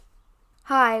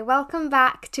Hi, welcome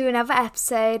back to another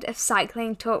episode of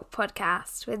Cycling Talk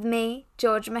Podcast with me,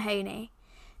 George Mahoney.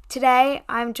 Today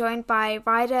I'm joined by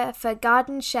rider for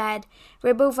Garden Shed,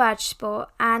 Ribble Verge Sport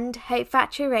and Hope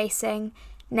Factory Racing,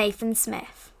 Nathan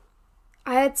Smith.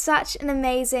 I had such an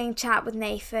amazing chat with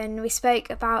Nathan. We spoke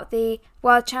about the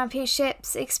World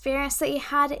Championships experience that he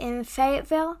had in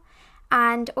Fayetteville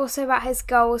and also about his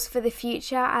goals for the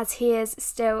future as he is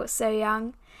still so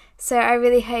young. So I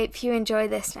really hope you enjoy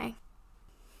listening.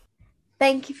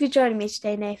 Thank you for joining me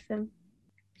today, Nathan.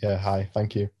 Yeah, hi,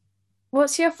 thank you.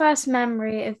 What's your first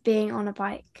memory of being on a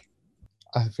bike?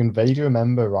 I can vaguely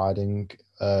remember riding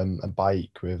a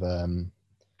bike with the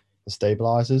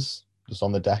stabilizers just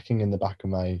on the decking in the back of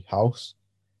my house.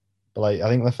 But I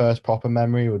think the first proper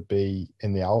memory would be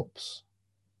in the Alps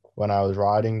when I was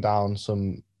riding down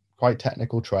some quite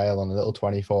technical trail on a little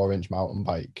 24-inch mountain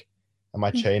bike, and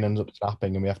my chain ends up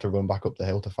snapping, and we have to run back up the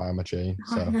hill to find my chain.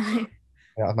 Oh So no.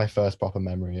 yeah, that's my first proper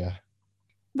memory. Yeah.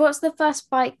 What's the first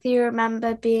bike that you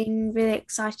remember being really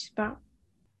excited about?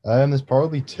 There's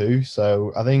probably two.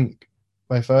 So I think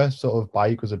my first sort of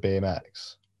bike was a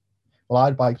BMX. Well, I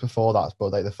had bikes before that,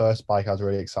 but the first bike I was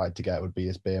really excited to get would be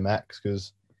this BMX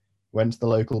because went to the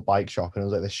local bike shop and it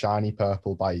was like this shiny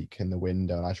purple bike in the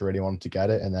window, and I just really wanted to get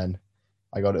it. And then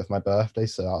I got it for my birthday,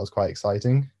 so that was quite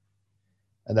exciting.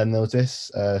 And then there was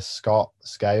this Scott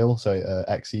Scale, so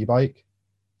XE bike.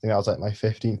 I think that was like my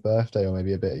 15th birthday or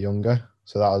maybe a bit younger.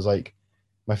 So that was like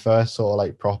my first sort of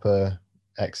like proper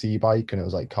XE bike, and it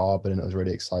was like carbon, and it was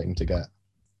really exciting to get.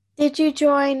 Did you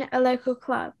join a local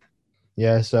club?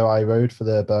 Yeah, so I rode for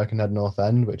the Birkenhead North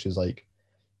End, which is like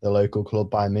the local club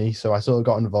by me. So I sort of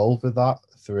got involved with that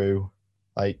through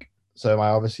so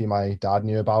my dad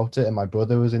knew about it, and my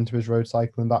brother was into his road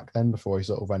cycling back then before he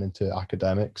sort of went into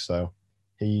academics. So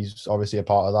he's obviously a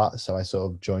part of that. So I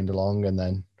sort of joined along and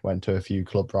then went to a few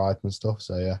club rides and stuff.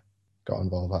 So yeah, got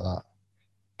involved like that.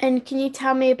 And can you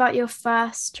tell me about your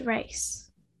first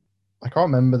race? I can't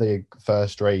remember the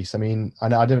first race. I mean, I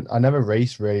never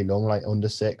raced really long, like under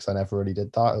six. I never really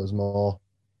did that. It was more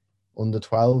under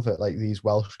 12 at like these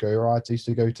Welsh go rides I used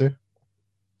to go to.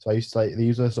 So I used to like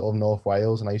these were sort of North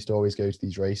Wales, and I used to always go to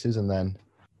these races. And then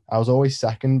I was always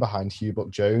second behind Hugh Buck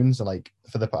Jones, and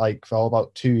for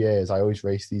about 2 years, I always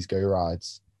raced these go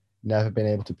rides. Never been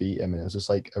able to beat him, and it was just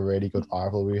like a really good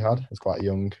rivalry we had. It was quite a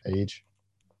young age.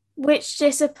 Which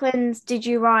disciplines did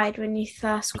you ride when you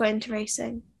first got into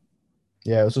racing?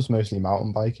 Yeah, it was just mostly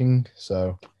mountain biking.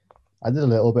 So I did a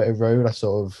little bit of road. I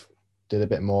sort of did a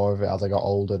bit more of it as I got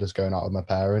older, just going out with my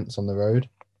parents on the road.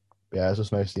 But yeah, it was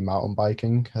just mostly mountain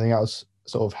biking. I think I was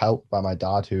sort of helped by my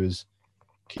dad, who was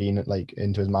keen like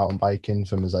into his mountain biking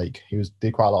from his like he was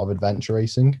did quite a lot of adventure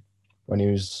racing when he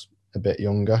was a bit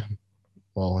younger.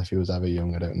 Well, if he was ever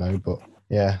young, I don't know, but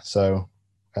yeah. So,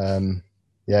 um,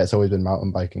 yeah, it's always been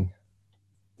mountain biking.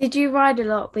 Did you ride a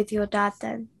lot with your dad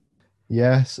then?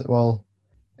 Yes, well,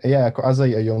 yeah. As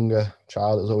like a younger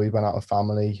child, it was always went out of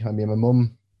family. I mean, my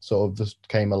mum sort of just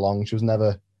came along. She was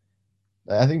never.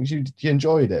 I think she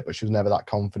enjoyed it, but she was never that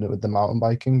confident with the mountain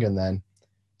biking. And then,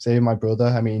 say my brother,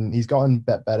 I mean, he's gotten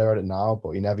a bit better at it now,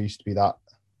 but he never used to be that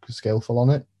skillful on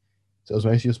it. So it was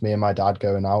mostly just me and my dad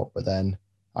going out, but then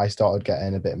I started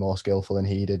getting a bit more skillful than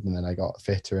he did, and then I got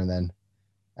fitter, and then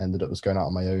ended up just going out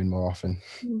on my own more often.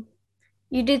 Mm.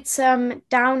 You did some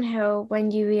downhill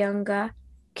when you were younger.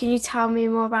 Can you tell me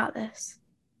more about this?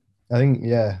 I think,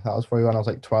 yeah, that was probably when I was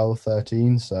like 12,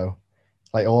 13. So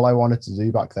like all I wanted to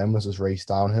do back then was just race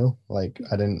downhill. Like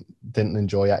I didn't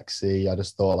enjoy XC. I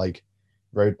just thought like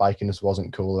road biking just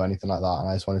wasn't cool or anything like that, and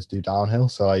I just wanted to do downhill.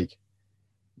 So like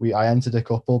I entered a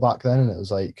couple back then, and it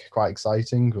was like quite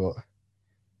exciting, but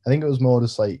I think it was more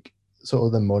just like sort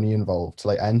of the money involved to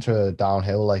like enter a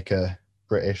downhill, like a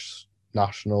British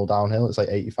national downhill. It's like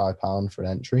 £85 for an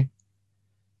entry.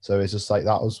 So it's just like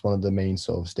that was one of the main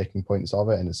sort of sticking points of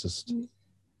it. And it's just Mm.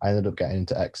 I ended up getting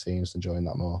into XC and just enjoying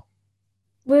that more.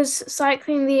 Was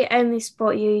cycling the only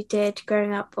sport you did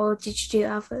growing up, or did you do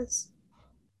others?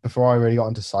 Before I really got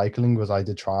into cycling was I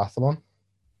did triathlon.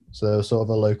 So there was sort of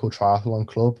a local triathlon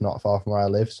club not far from where I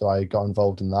live. So I got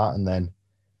involved in that, and then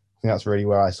I think that's really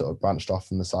where I sort of branched off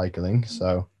from the cycling.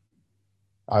 So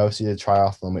I obviously did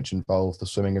triathlon, which involved the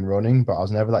swimming and running, but I was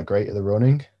never that great at the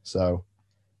running. So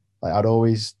like I'd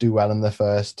always do well in the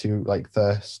first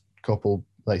couple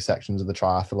like sections of the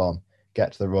triathlon,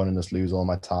 get to the run and just lose all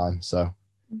my time. So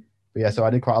but yeah, so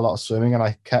I did quite a lot of swimming, and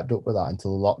I kept up with that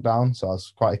until the lockdown. So I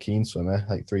was quite a keen swimmer,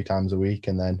 like 3 times a week.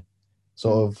 And then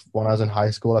sort of when I was in high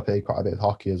school, I played quite a bit of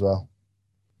hockey as well.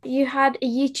 You had a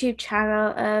YouTube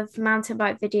channel of mountain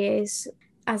bike videos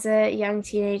as a young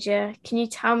teenager. Can you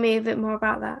tell me a bit more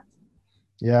about that?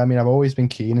 Yeah, I mean, I've always been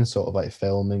keen and sort of like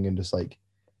filming and just like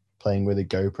playing with a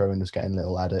GoPro and just getting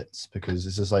little edits because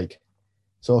it's just like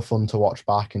sort of fun to watch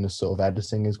back and just sort of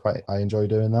editing is quite, I enjoy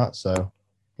doing that. So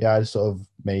yeah, I just sort of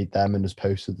made them and just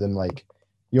posted them. Like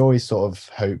you always sort of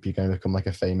hope you're going to become like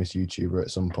a famous YouTuber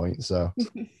at some point. So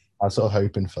I was sort of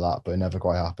hoping for that, but it never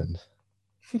quite happened.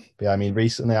 But yeah, I mean,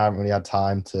 recently I haven't really had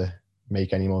time to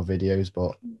make any more videos,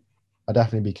 but I'd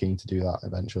definitely be keen to do that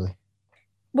eventually.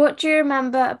 What do you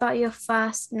remember about your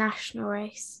first national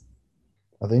race?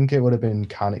 I think it would have been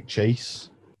Cannock Chase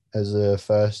as a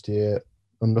first year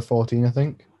under 14, I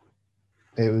think.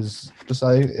 It was just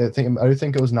I don't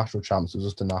think it was national champs, it was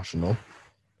just a national.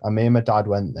 And me and my dad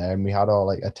went there and we had our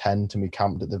like a tent and we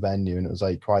camped at the venue and it was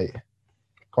like quite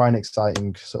an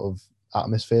exciting sort of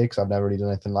atmosphere because I've never really done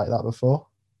anything like that before.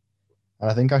 And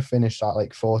I think I finished at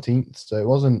like 14th, so it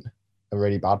wasn't a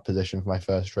really bad position for my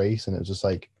first race and it was just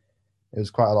like it was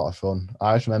quite a lot of fun.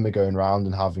 I just remember going around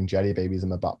and having jelly babies in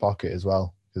my back pocket as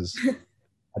well because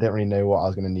I didn't really know what I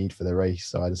was going to need for the race,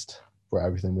 so I just brought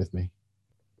everything with me.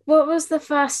 What was the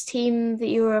first team that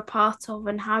you were a part of,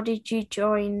 and how did you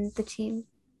join the team?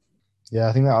 Yeah,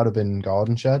 I think that would have been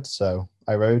Garden Shed. So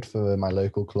I rode for my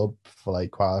local club for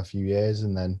like quite a few years,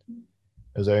 and then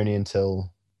it was only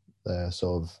until the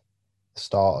sort of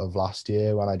start of last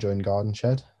year when I joined Garden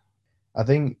Shed. I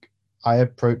think I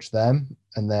approached them,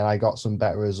 and then I got some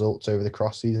better results over the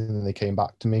cross season, and they came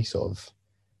back to me, sort of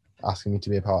asking me to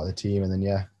be a part of the team. And then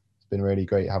yeah, it's been really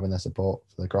great having their support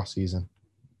for the cross season.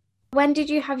 When did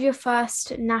you have your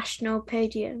first national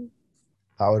podium?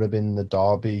 That would have been the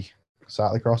Derby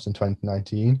cyclocross in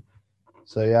 2019.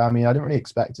 So yeah, I mean, I didn't really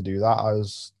expect to do that. I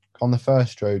was on the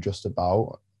first row just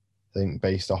about, I think,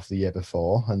 based off the year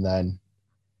before, and then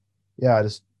yeah,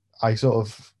 I sort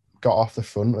of got off the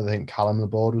front. I think Callum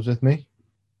Laborde was with me,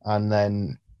 and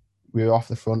then we were off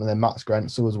the front, and then Max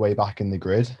Grenzel was way back in the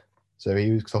grid, so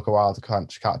took a while to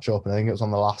catch up. And I think it was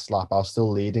on the last lap. I was still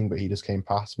leading, but he just came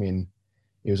past me, and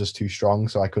he was just too strong,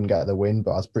 so I couldn't get the win.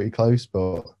 But I was pretty close,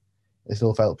 but it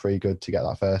still felt pretty good to get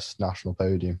that first national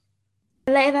podium.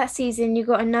 Later that season, you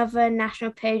got another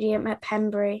national podium at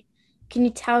Pembury. Can you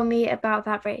tell me about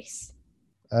that race?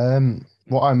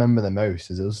 What I remember the most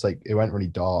is it was like it went really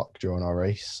dark during our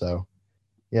race, so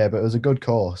yeah, but it was a good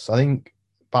course. I think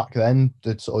back then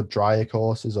the sort of drier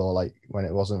courses or like when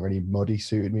it wasn't really muddy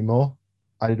suited me more.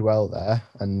 I did well there,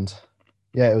 and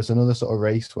yeah, it was another sort of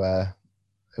race where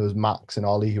it was Max and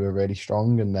Ollie who were really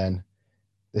strong, and then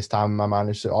this time I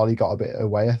managed to Ollie got a bit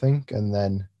away, I think, and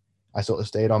then I sort of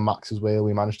stayed on Max's wheel.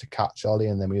 We managed to catch Ollie,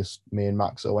 and then me and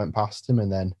Max sort of went past him,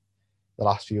 and then the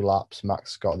last few laps,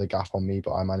 Max got the gap on me,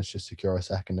 but I managed to secure a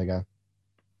second again.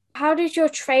 How did your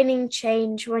training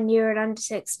change when you were under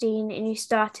 16 and you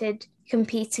started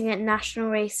competing at national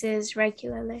races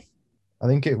regularly? I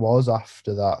think it was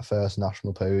after that first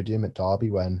national podium at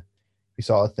Derby when we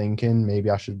started thinking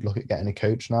maybe I should look at getting a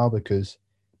coach now because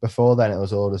before then it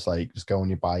was all just like just go on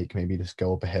your bike, maybe just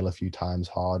go up a hill a few times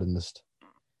hard and just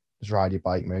ride your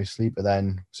bike mostly. But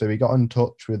then so we got in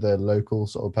touch with a local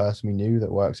sort of person we knew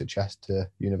that works at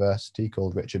Chester University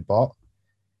called Richard Bott.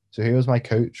 So he was my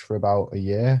coach for about a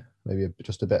year, maybe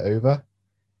just a bit over.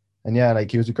 And yeah, like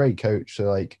he was a great coach. So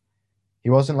like he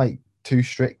wasn't like too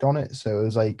strict on it. So it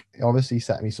was like he obviously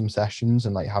set me some sessions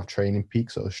and like have training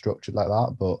peaks sort of structured like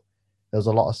that. But there was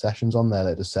a lot of sessions on there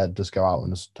that just said just go out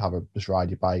and just ride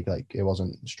your bike. Like it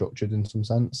wasn't structured in some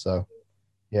sense. So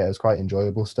yeah, it was quite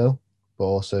enjoyable still, but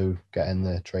also getting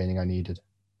the training I needed.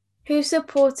 Who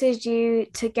supported you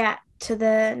to get to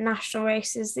the national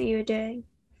races that you were doing?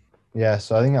 Yeah,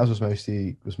 so I think that was just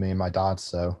mostly was me and my dad.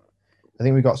 So I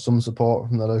think we got some support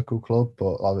from the local club,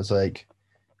 but I was like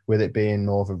with it being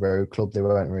more of a road club, they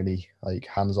weren't really like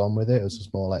hands on with it. It was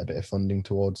just more like a bit of funding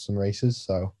towards some races.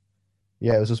 So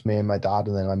yeah, it was just me and my dad,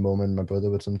 and then my mum and my brother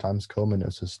would sometimes come, and it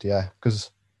was just yeah, because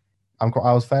I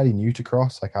was fairly new to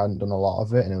cross, like I hadn't done a lot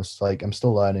of it, and it was like I'm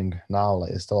still learning now. Like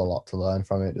there's still a lot to learn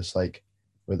from it, just like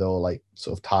with all like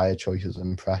sort of tire choices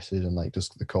and presses and like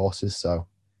just the courses. So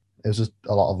it was just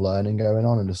a lot of learning going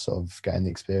on and just sort of getting the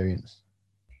experience.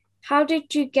 How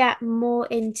did you get more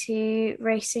into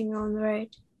racing on the road?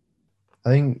 I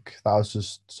think that was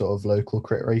just sort of local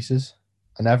crit races.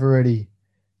 I never really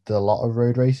did a lot of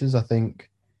road races. I think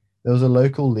there was a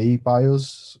local league by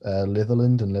us,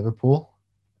 Litherland and Liverpool,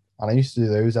 and I used to do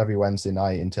those every Wednesday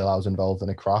night until I was involved in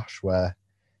a crash where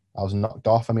I was knocked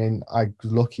off. I mean, I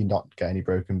was lucky not to get any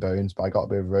broken bones, but I got a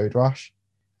bit of road rash,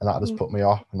 and that just Mm. put me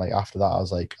off. And like after that, I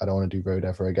was like, I don't want to do road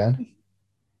ever again.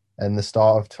 In the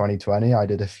start of 2020, I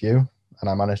did a few, and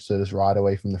I managed to just ride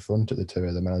away from the front at the two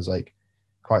of them, and I was like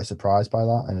quite surprised by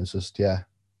that. And it's just yeah,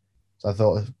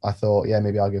 So I thought, yeah,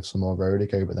 maybe I'll give some more road a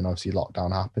go, but then obviously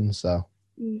lockdown happened, so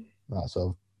Mm. that sort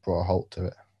of brought a halt to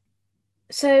it.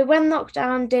 So when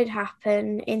lockdown did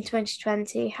happen in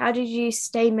 2020, how did you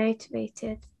stay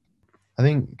motivated? I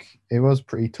think it was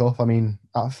pretty tough. I mean,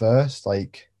 at first,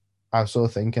 like I was sort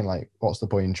of thinking, like, what's the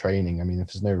point in training? I mean, if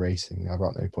there's no racing, I've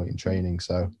got no point in training.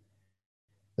 So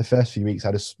the first few weeks,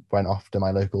 I just went off to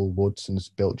my local woods and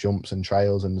just built jumps and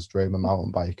trails and just drove my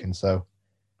mountain bike, and so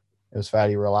it was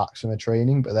fairly relaxed in the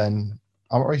training. But then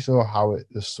I'm not really sure how it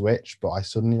just switched, but I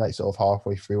suddenly, like, sort of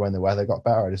halfway through when the weather got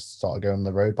better, I just started going on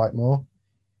the road bike more.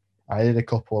 I did a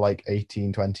couple like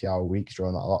 18, 20 hour weeks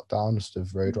during that lockdown just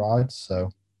of road rides.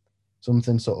 So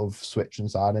something sort of switched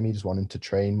inside of me, just wanting to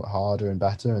train harder and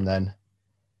better. And then,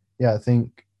 yeah, I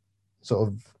think sort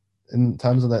of in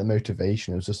terms of that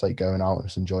motivation, it was just like going out and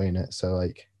just enjoying it. So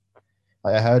like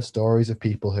I heard stories of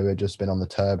people who had just been on the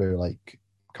turbo like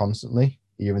constantly,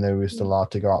 even though we were still Mm.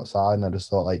 allowed to go outside. And I just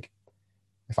thought like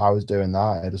if I was doing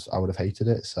that, I would have hated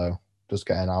it. So just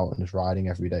getting out and just riding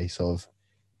every day, sort of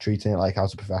treating it like I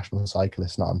was a professional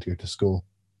cyclist, not having to go to school,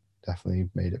 definitely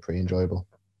made it pretty enjoyable.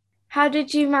 How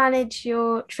did you manage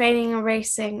your training and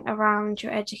racing around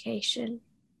your education?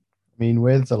 I mean,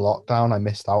 with the lockdown, I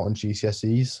missed out on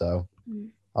GCSEs, so Mm.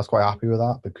 I was quite happy with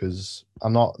that because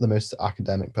I'm not the most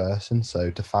academic person. So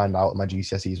to find out my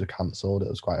GCSEs were cancelled, it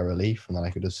was quite a relief, and then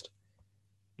I could just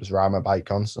ride my bike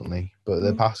constantly. But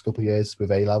the Mm. past couple of years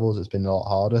with A levels, it's been a lot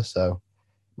harder. So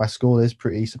my school is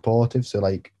pretty supportive. So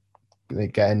like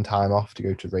getting time off to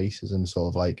go to races and sort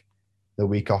of like the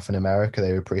week off in America,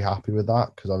 they were pretty happy with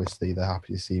that because obviously they're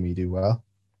happy to see me do well.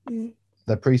 Mm.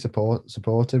 They're pretty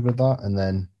supportive with that, and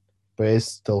then but it's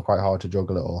still quite hard to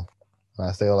juggle it all. And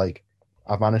I feel like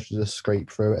I've managed to just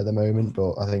scrape through it at the moment,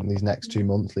 but I think these next 2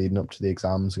 months leading up to the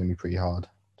exams are going to be pretty hard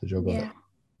to juggle it. Yeah.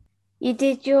 You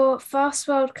did your first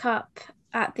World Cup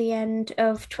at the end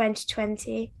of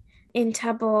 2020 in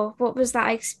Tabor. What was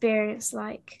that experience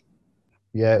like?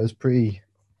 Yeah, it was pretty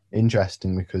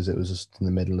interesting because it was just in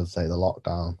the middle of say the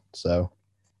lockdown. So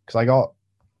because I got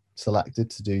selected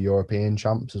to do European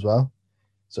champs as well.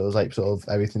 So it was like sort of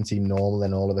everything seemed normal,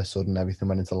 then all of a sudden everything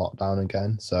went into lockdown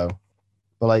again. So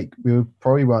but like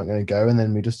probably weren't going to go, and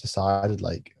then we just decided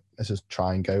like let's just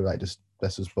try and go, like just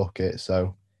let's just book it.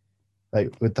 So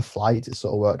like with the flight, it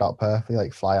sort of worked out perfectly.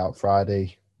 Like fly out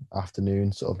Friday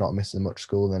afternoon, sort of not missing much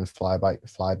school, and then fly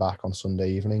back on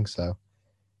Sunday evening. So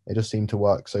it just seemed to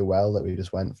work so well that we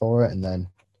just went for it. And then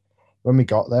when we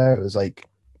got there, it was like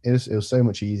it was so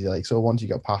much easier. Like so once you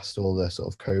got past all the sort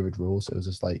of COVID rules, it was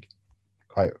just like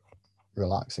quite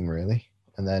relaxing really.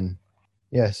 And then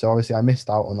yeah, so obviously I missed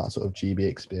out on that sort of GB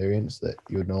experience that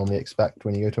you would normally expect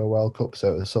when you go to a World Cup.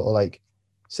 So it was sort of like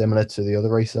similar to the other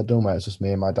races I'd done where it's just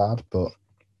me and my dad. But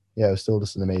yeah, it was still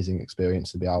just an amazing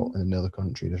experience to be out in another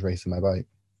country just racing my bike.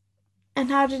 And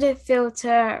how did it feel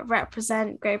to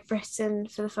represent Great Britain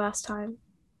for the first time?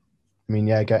 I mean,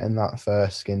 yeah, getting that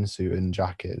first skin suit and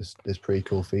jacket is pretty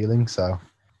cool feeling. So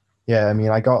yeah, I mean,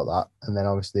 I got that, and then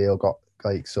obviously I got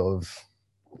like sort of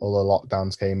all the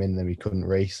lockdowns came in, and we couldn't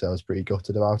race, so I was pretty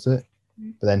gutted about it.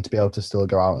 But then to be able to still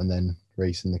go out and then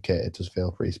race in the kit, it does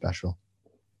feel pretty special.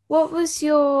 What was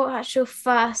your actual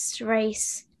first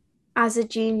race as a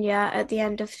junior at the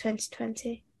end of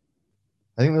 2020?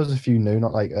 I think there was a few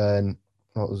not like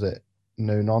what was it,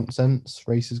 no nonsense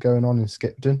races going on in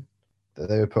Skipton that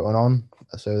they were putting on.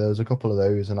 So there was a couple of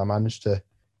those, and I managed to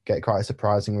get quite a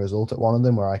surprising result at one of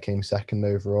them where I came second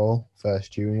overall,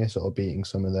 first junior, sort of beating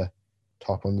some of the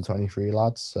top under 23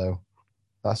 lads. So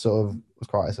that sort of was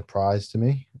quite a surprise to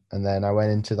me. And then I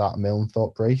went into that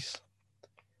Milnthorpe race,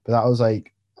 but that was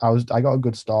like I got a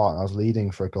good start and I was leading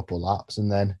for a couple of laps,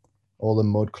 and then all the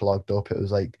mud clogged up. It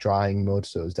was like drying mud,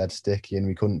 so it was dead sticky, and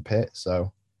we couldn't pit.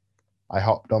 So I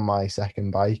hopped on my second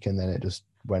bike, and then it just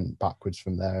went backwards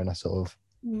from there. And I sort of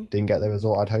Mm. didn't get the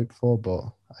result I'd hoped for, but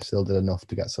I still did enough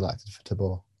to get selected for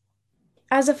Tabor.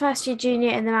 As a first year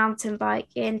junior in the mountain bike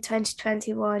in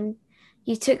 2021,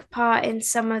 you took part in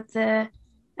some of the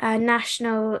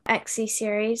national XC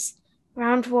series.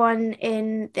 Round one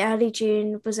in the early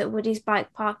June was at Woody's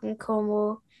Bike Park in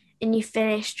Cornwall, and you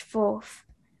finished fourth.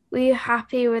 Were you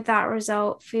happy with that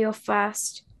result for your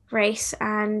first race,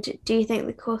 and do you think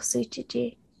the course suited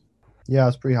you? Yeah, I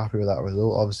was pretty happy with that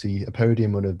result. Obviously, a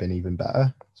podium would have been even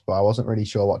better, but I wasn't really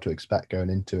sure what to expect going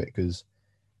into it because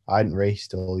I hadn't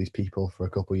raced all these people for a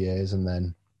couple of years, and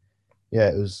then yeah,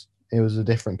 it was a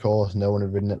different course. No one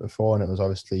had ridden it before, and it was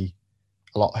obviously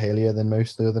a lot hillier than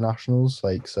most of the other nationals.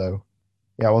 Like so,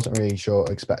 yeah, I wasn't really sure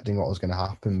expecting what was going to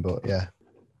happen, but yeah,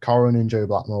 Corrin and Joe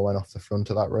Blackmore went off the front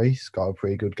of that race, got a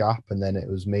pretty good gap, and then it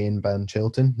was me and Ben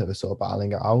Chilton that were sort of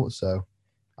battling it out. So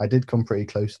I did come pretty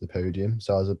close to the podium,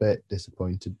 so I was a bit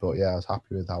disappointed. But yeah, I was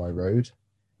happy with how I rode.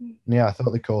 And yeah, I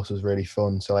thought the course was really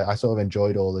fun. So like, I sort of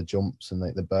enjoyed all the jumps and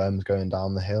like the berms going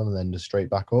down the hill and then just straight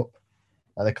back up.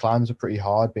 Like, the climbs are pretty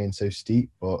hard, being so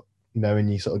steep, but when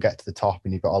you sort of get to the top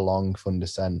and you've got a long, fun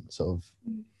descent, sort of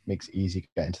makes it easy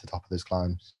getting to the top of those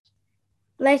climbs.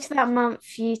 Later that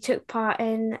month, you took part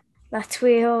in La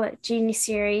Tuile Junior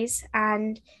Series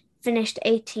and finished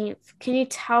 18th. Can you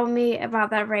tell me about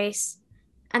that race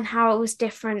and how it was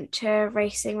different to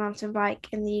racing mountain bike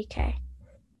in the UK?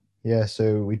 Yeah,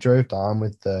 so we drove down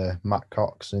with Matt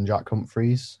Cox and Jack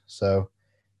Humphreys. So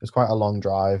it was quite a long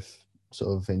drive,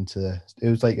 sort of it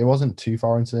was like, it wasn't too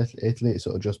far into Italy. It's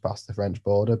sort of just past the French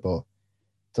border, but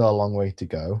still a long way to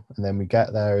go. And then we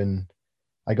get there and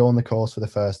I go on the course for the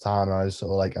first time. And I was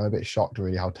sort of like, I'm a bit shocked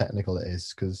really how technical it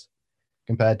is, because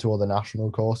compared to all the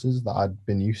national courses that I'd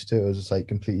been used to, it was just like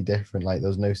completely different. Like, there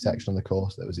was no section on the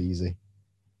course that was easy.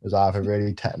 It was either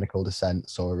really technical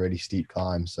descents or a really steep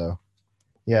climb. So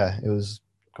yeah, it was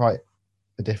quite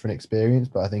a different experience,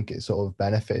 but I think it sort of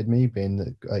benefited me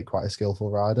being like quite a skillful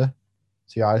rider.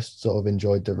 So yeah, I just sort of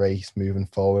enjoyed the race moving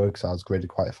forward because I was gridded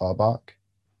quite far back.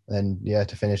 And yeah,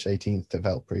 to finish 18th, it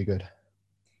felt pretty good.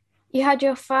 You had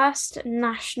your first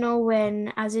national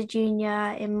win as a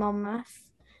junior in Monmouth.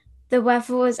 The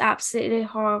weather was absolutely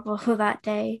horrible that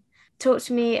day. Talk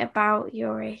to me about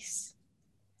your race.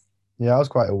 Yeah, it was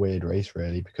quite a weird race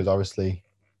really, because obviously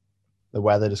the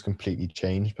weather just completely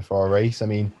changed before a race. I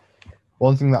mean,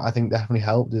 one thing that I think definitely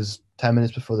helped is 10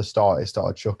 minutes before the start, it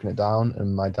started chucking it down.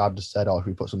 And my dad just said, oh, if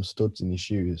we put some studs in your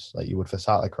shoes, like you would for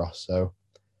cyclocross. So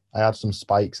I had some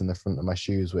spikes in the front of my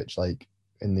shoes, which like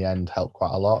in the end helped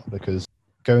quite a lot, because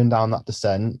going down that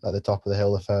descent at the top of the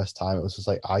hill the first time, it was just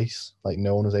like ice. Like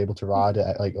no one was able to ride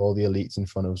it. Like all the elites in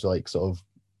front of us, like sort of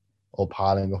all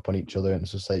piling up on each other. And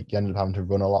it's just like you ended up having to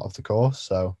run a lot of the course.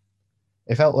 So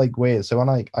it felt like weird. So when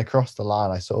I crossed the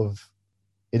line,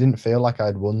 it didn't feel like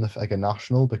I'd won like a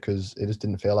national, because it just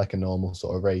didn't feel like a normal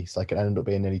sort of race. Like it ended up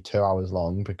being nearly 2 hours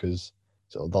long, because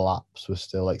sort of the laps were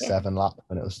still like 7 laps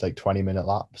and it was like 20-minute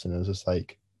laps. And it was just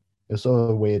like, it was sort of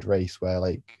a weird race where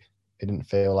like it didn't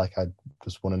feel like I'd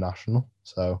just won a national.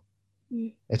 So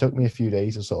it took me a few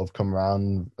days to sort of come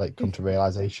around, like come to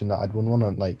realization that I'd won one.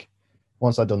 And like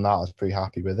once I'd done that, I was pretty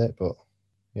happy with it. But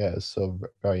yeah, it was sort of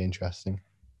very interesting.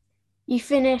 You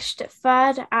finished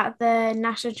third at the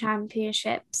National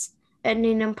Championships at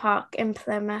Newnham Park in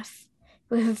Plymouth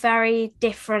with very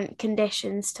different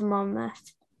conditions to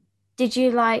Monmouth. Did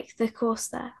you like the course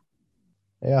there?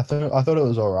 Yeah, I thought it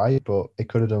was all right, but it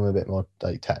could have done a bit more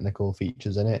like technical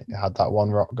features in it. It had that one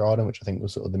rock garden, which I think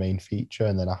was sort of the main feature,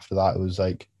 and then after that, it was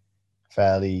like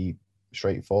fairly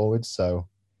straightforward. So,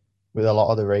 with a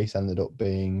lot of the race ended up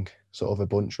being sort of a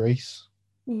bunch race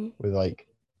with like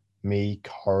me,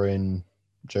 Corin,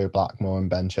 Joe Blackmore, and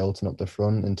Ben Chilton up the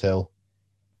front until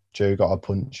Joe got a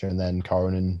puncher, and then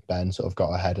Corin and Ben sort of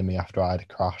got ahead of me after I had a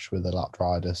crash with a lap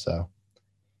rider. So,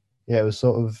 yeah, it was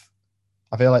sort of.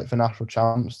 I feel like for national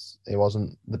champs, it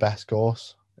wasn't the best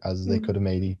course, as they could have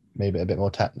made it a bit more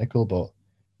technical, but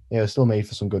yeah, it was still made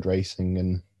for some good racing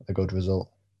and a good result.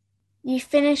 You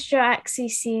finished your XC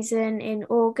season in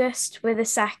August with a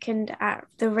second at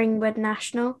the Ringwood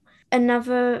National,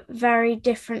 another very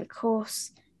different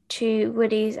course to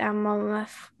Woodies and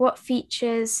Monmouth. What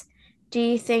features do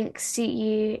you think suit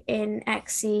you in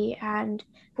XC, and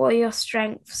what are your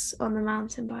strengths on the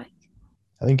mountain bike?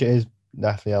 I think it is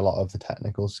definitely a lot of the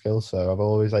technical skill. So I've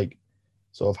always like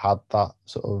sort of had that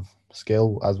sort of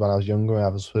skill as when I was younger, and I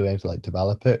was able to like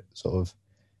develop it. Sort of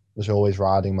just always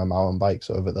riding my mountain bike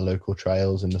sort of at the local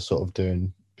trails and just sort of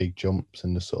doing big jumps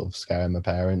and just sort of scaring my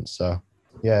parents. So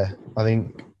yeah, I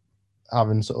think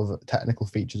having sort of technical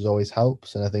features always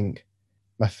helps, and I think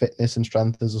my fitness and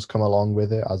strength has just come along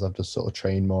with it as I've just sort of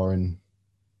trained more and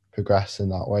progressed in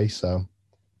that way. So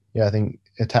yeah, I think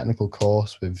a technical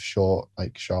course with short,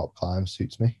 like sharp climbs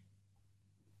suits me.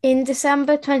 In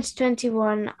December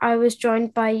 2021, I was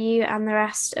joined by you and the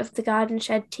rest of the Garden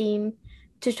Shed team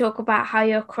to talk about how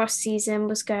your cross season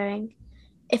was going.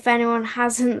 If anyone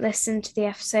hasn't listened to the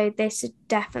episode, they should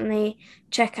definitely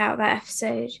check out that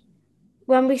episode.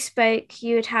 When we spoke,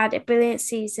 you had had a brilliant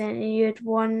season and you had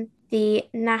won the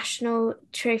National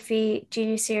Trophy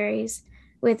Junior Series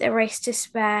with a race to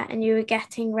spare, and you were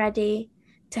getting ready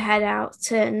to head out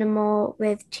to Namur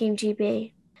with Team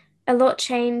GB. A lot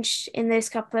changed in those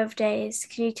couple of days.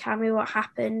 Can you tell me what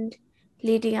happened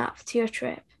leading up to your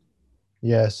trip?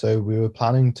 Yeah, so we were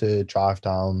planning to drive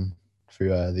down through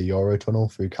the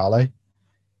Eurotunnel through Calais,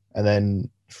 and then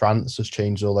France just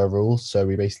changed all their rules, so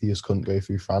we basically just couldn't go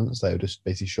through France. They would just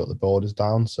basically shut the borders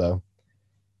down. So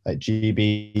Like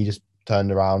GB just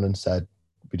turned around and said,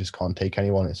 we just can't take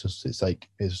anyone. It just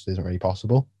isn't really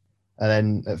possible. And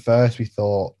then at first we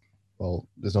thought, well,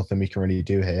 there's nothing we can really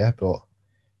do here, but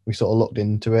we sort of looked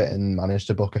into it and managed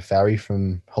to book a ferry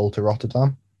from Hull to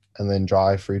Rotterdam and then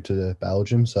drive through to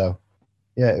Belgium. So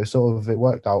yeah, it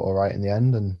worked out all right in the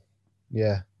end. And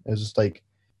yeah, it was just like,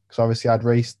 because obviously I'd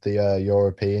raced the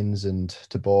Europeans and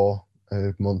Tabor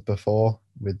a month before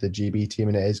with the GB team,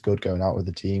 and it is good going out with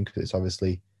the team because it's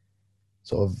obviously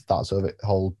sort of that sort of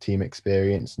whole team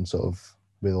experience and sort of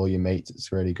with all your mates,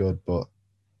 it's really good. But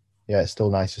yeah, it's still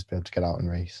nice just to be able to get out and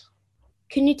race.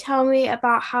 Can you tell me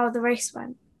about how the race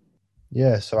went?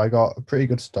 Yeah, so I got a pretty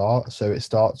good start. So it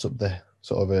starts up the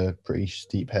sort of a pretty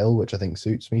steep hill, which I think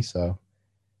suits me. So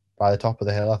by the top of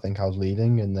the hill, I think I was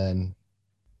leading, and then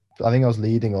I think I was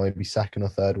leading or maybe second or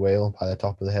third wheel by the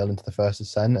top of the hill into the first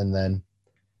ascent, and then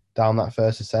down that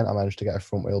first ascent, I managed to get a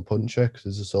front wheel puncher because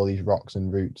there's just all these rocks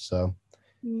and roots. So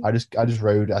Mm. I just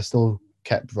rode. I still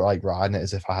kept like riding it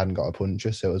as if I hadn't got a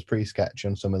puncher. So it was pretty sketchy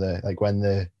on some of the like when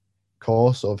the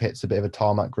course sort of hits a bit of a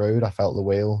tarmac road. I felt the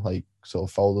wheel like sort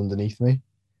of fold underneath me,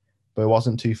 but it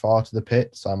wasn't too far to the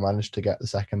pit, so I managed to get the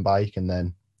second bike and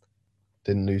then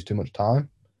didn't lose too much time.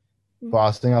 Mm. But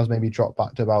I think I was maybe dropped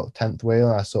back to about 10th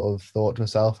wheel, and I sort of thought to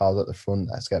myself, I was at the front,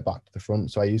 let's get back to the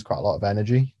front. So I used quite a lot of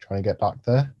energy trying to get back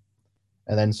there.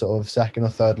 And then sort of second or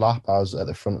third lap, I was at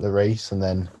the front of the race and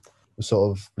then was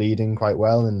sort of leading quite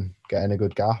well and getting a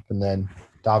good gap. And then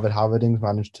David Haverdings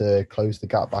managed to close the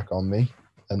gap back on me.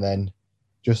 And then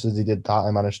just as he did that,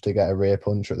 I managed to get a rear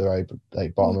punch at the very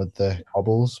like bottom of the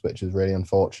cobbles, which was really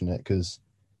unfortunate because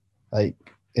like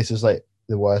it's just like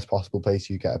the worst possible place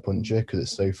you get a puncher because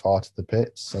it's so far to the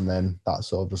pits. And then that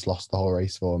sort of just lost the whole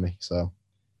race for me. So,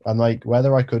 and like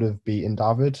whether I could have beaten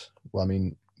David, well, I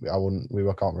mean, I wouldn't. We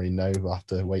can't really know. We'll have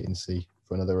to wait and see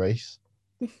for another race.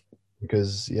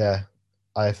 Because yeah,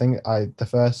 I think I the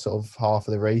first sort of half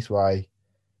of the race where I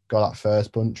got that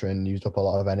first puncher and used up a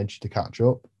lot of energy to catch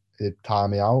up, it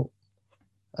tired me out.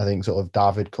 I think sort of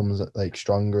David comes like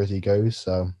stronger as he goes,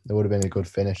 so it would have been a good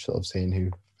finish, sort of seeing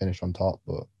who finished on top.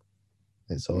 But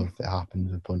it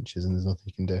happens with punches, and there's nothing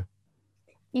you can do.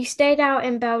 You stayed out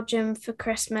in Belgium for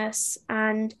Christmas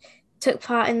and took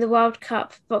part in the World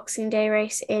Cup Boxing Day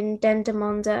race in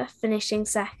Dendermonde, finishing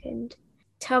second.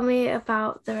 Tell me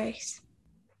about the race.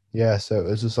 Yeah, so it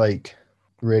was just like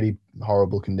really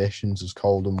horrible conditions, it was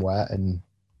cold and wet, and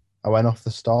I went off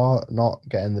the start, not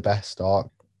getting the best start,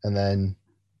 and then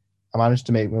I managed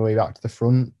to make my way back to the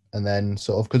front, and then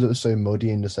sort of because it was so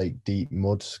muddy and just like deep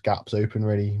mud, gaps open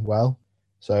really well.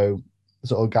 So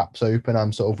sort of gaps open,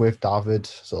 I'm sort of with David,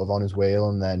 sort of on his wheel,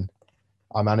 and then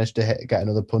I managed to get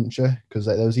another puncher because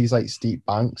like, there was these like steep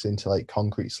banks into like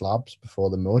concrete slabs before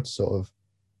the mud. Sort of,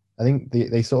 I think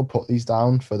they sort of put these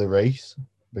down for the race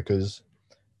because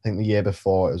I think the year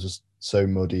before it was just so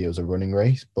muddy, it was a running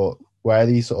race, but where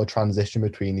these sort of transition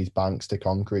between these banks to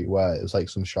concrete, where it was like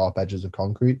some sharp edges of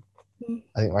concrete, Mm.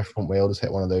 I think my front wheel just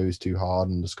hit one of those too hard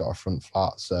and just got a front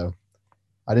flat. So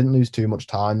I didn't lose too much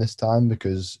time this time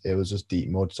because it was just deep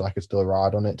mud, so I could still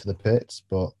ride on it to the pits.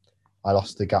 But I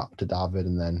lost the gap to David,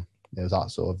 and then it was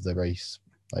that sort of the race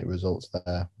like results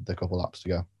there with a couple laps to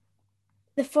go.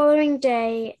 The following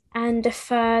day, and a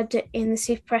third in the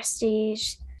Super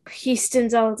Prestige Houston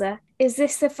Zolder. Is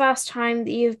this the first time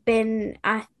that you've been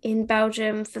in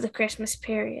Belgium for the Christmas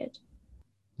period?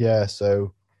 Yeah,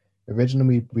 so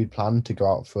originally we'd planned to go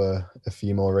out for a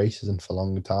few more races and for a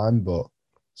longer time, but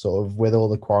sort of with all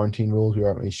the quarantine rules, we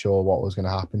weren't really sure what was going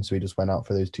to happen, so we just went out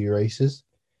for those two races.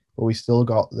 But we still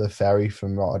got the ferry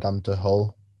from Rotterdam to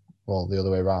Hull, well, the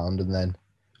other way around, and then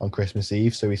on Christmas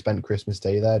Eve. So we spent Christmas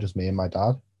Day there, just me and my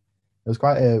dad. It was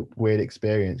quite a weird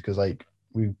experience because like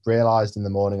we realized in the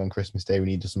morning on Christmas Day we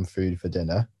needed some food for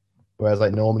dinner. Whereas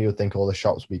like normally you'd think all the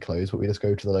shops would be closed, but we just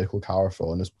go to the local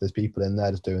Carrefour and there's people in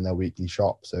there just doing their weekly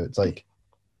shop. So it's like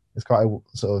it's quite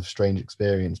a sort of strange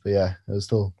experience. But yeah, it was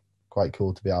still quite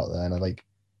cool to be out there, and I like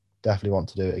definitely want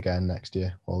to do it again next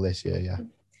year or this year. Yeah.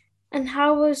 And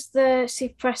how was the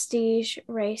Super Prestige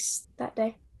race that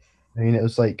day? I mean, it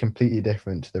was like completely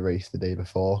different to the race the day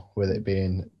before, with it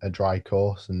being a dry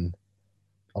course and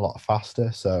a lot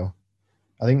faster. So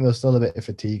I think there's still a bit of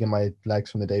fatigue in my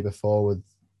legs from the day before with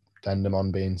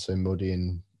Dendermonde being so muddy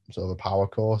and sort of a power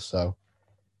course. So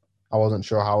I wasn't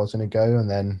sure how I was going to go, and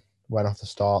then went off the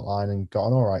start line and got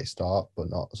an all right start, but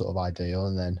not sort of ideal.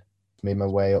 And then made my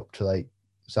way up to like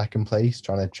second place,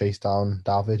 trying to chase down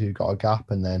David, who got a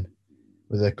gap. And then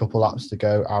with a couple laps to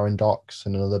go, Aaron Dox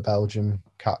and another Belgian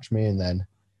catch me. And then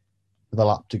with a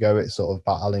lap to go, it's sort of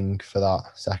battling for that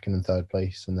second and third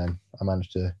place. And then I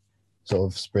managed to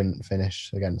sort of sprint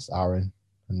finish against Aaron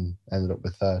and ended up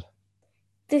with third.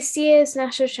 This year's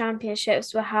national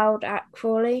championships were held at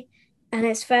Crawley, and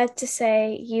it's fair to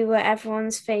say you were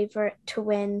everyone's favourite to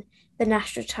win the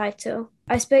national title.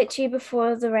 I spoke to you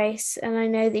before the race, and I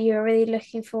know that you were really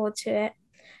looking forward to it,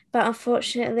 but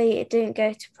unfortunately, it didn't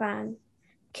go to plan.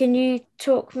 Can you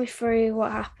talk me through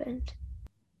what happened?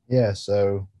 Yeah,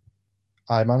 so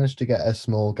I managed to get a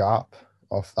small gap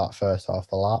off that first half of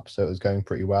the lap, so it was going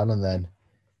pretty well. And then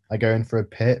I go in for a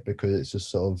pit because it's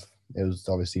just it was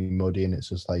obviously muddy and it's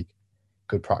just like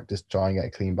good practice to try and get a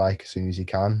clean bike as soon as you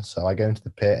can. So I go into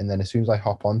the pit, and then as soon as I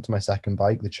hop onto my second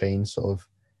bike, the chain sort of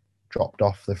dropped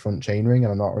off the front chainring, and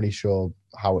I'm not really sure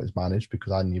how it was managed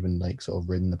because I hadn't even like sort of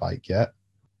ridden the bike yet.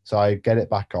 So I get it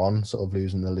back on, sort of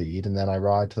losing the lead, and then I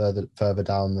ride further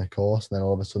down the course, and then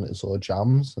all of a sudden it sort of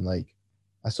jams, and like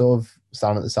I sort of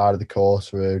stand at the side of the course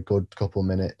for a good couple of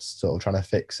minutes, sort of trying to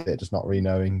fix it, just not really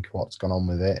knowing what's gone on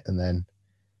with it, and then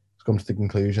come to the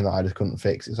conclusion that I just couldn't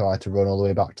fix it, so I had to run all the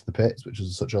way back to the pits, which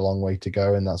was such a long way to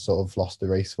go, and that sort of lost the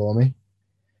race for me.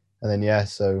 And then yeah,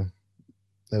 so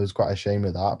there was quite a shame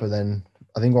with that. But then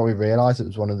I think what we realised, it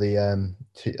was one of the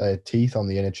teeth on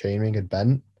the inner chainring had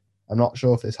bent. I'm not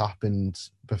sure if this happened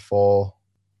before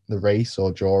the race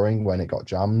or during when it got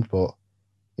jammed, but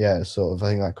yeah, it's sort of, I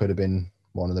think that could have been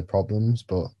one of the problems.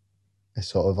 But it's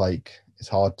sort of like it's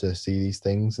hard to see these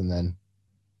things, and then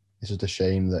it's just a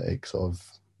shame that it sort of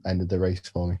ended the race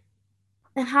for me.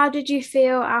 And how did you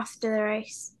feel after the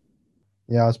race?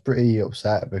 Yeah, I was pretty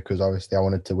upset because obviously I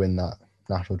wanted to win that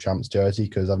national champs jersey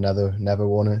because I've never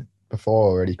won it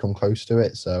before or really come close to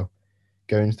it. So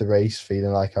going to the race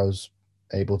feeling like I was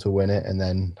able to win it and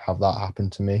then have that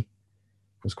happen to me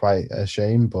was quite a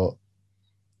shame. But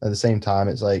at the same time,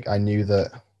 it's like I knew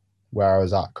that where I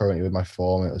was at currently with my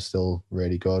form, it was still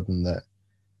really good, and that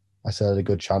I still had a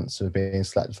good chance of being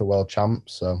selected for world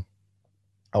champs. So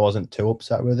I wasn't too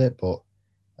upset with it, but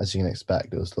as you can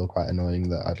expect, it was still quite annoying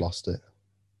that I'd lost it.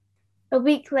 A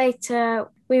week later,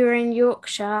 we were in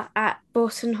Yorkshire at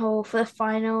Bolton Hall for the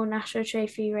final National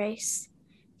Trophy race.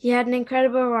 You had an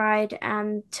incredible ride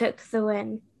and took the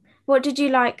win. What did you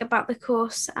like about the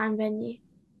course and venue?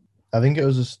 I think it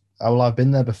was just, well, I've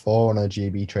been there before on a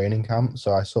GB training camp,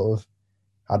 so I sort of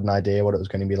had an idea what it was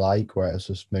going to be like, where it was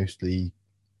just mostly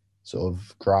sort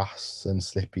of grass and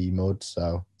slippy mud.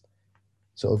 So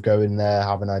sort of going there,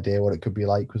 have an idea what it could be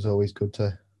like was always good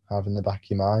to have in the back of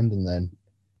your mind. And then,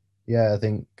 yeah, I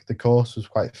think the course was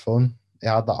quite fun. It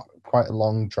had that quite a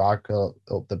long drag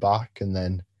up the back, and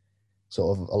then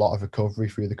sort of a lot of recovery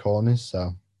through the corners.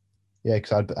 So yeah,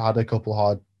 because I'd had a couple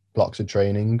hard blocks of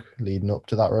training leading up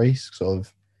to that race, sort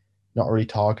of not really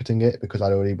targeting it because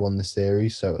I'd already won the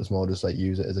series. So it was more just like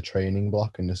use it as a training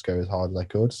block and just go as hard as I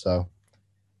could. So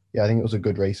yeah, I think it was a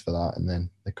good race for that. And then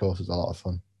the course was a lot of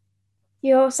fun.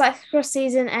 Your cyclocross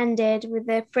season ended with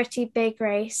a pretty big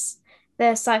race, the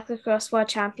Cyclocross World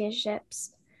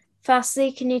Championships.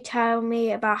 Firstly, can you tell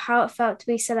me about how it felt to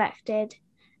be selected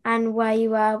and where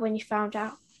you were when you found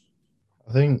out?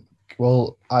 I think,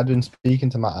 well, I'd been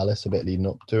speaking to Matt Ellis a bit leading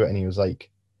up to it, and he was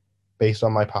like, based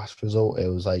on my past result, it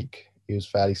was like he was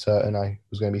fairly certain I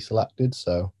was going to be selected.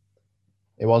 So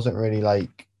it wasn't really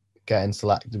like getting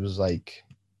selected was like,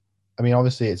 I mean,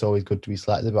 obviously it's always good to be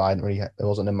selected, but I didn't really, it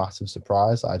wasn't a massive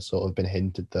surprise. I'd sort of been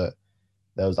hinted that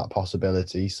there was that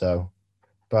possibility. So,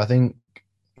 but I think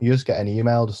you just get an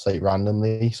email just like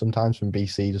randomly sometimes from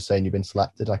BC just saying you've been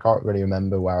selected. I can't really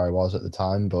remember where I was at the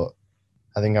time, but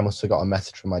I think I must have got a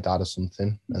message from my dad or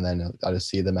something. And then I just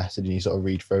see the message and you sort of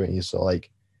read through it and you sort of like,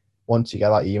 once you get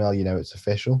that email, you know it's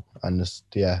official. And just,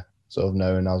 yeah, sort of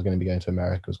knowing I was going to be going to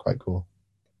America was quite cool.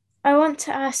 I want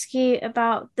to ask you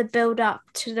about the build up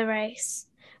to the race.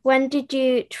 When did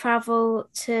you travel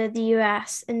to the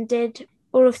US and did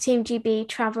all of Team GB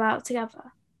travel out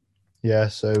together? Yeah,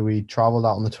 so we travelled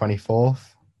out on the 24th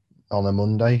on a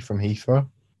Monday from Heathrow,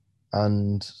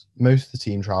 and most of the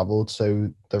team travelled.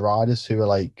 So the riders who are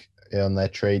like on their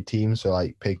trade teams, so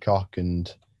like Pidcock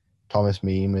and Thomas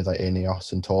Mean with like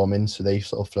Ineos and Tormin, so they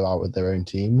sort of flew out with their own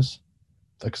teams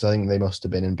because I think they must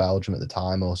have been in Belgium at the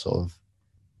time, or sort of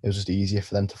it was just easier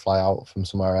for them to fly out from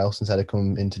somewhere else instead of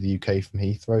coming into the UK from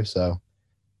Heathrow. So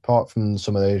apart from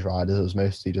some of those riders, it was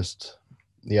mostly just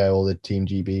all the Team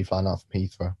GB flying out from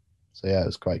Heathrow. So yeah, it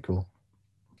was quite cool.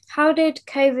 How did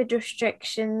COVID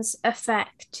restrictions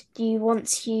affect you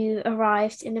once you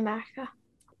arrived in America?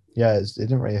 Yeah, it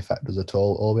didn't really affect us at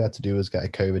all. All we had to do was get a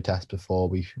COVID test before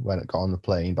we got on the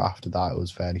plane, but after that, it was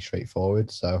fairly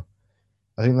straightforward. So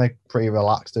I think they're pretty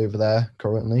relaxed over there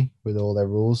currently with all their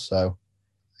rules. So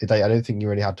I don't think you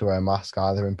really had to wear a mask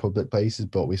either in public places,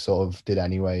 but we sort of did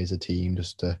anyway as a team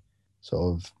just to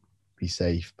sort of be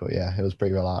safe. But yeah, it was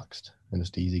pretty relaxed and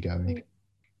just easy going.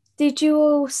 Did you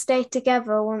all stay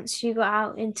together once you got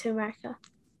out into America?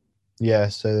 Yeah,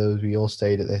 so we all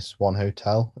stayed at this one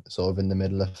hotel, sort of in the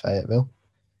middle of Fayetteville.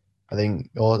 I think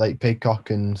all like Pigcock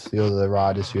and the other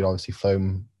riders who'd obviously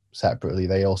flown separately,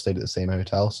 they all stayed at the same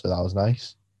hotel, so that was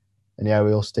nice. And yeah,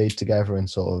 we all stayed together and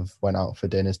sort of went out for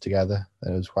dinners together.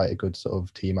 And it was quite a good sort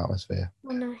of team atmosphere.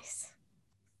 Oh, nice.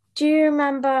 Do you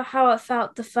remember how it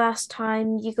felt the first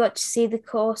time you got to see the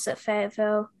course at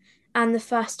Fayetteville and the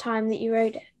first time that you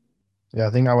rode it? Yeah,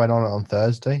 I think I went on it on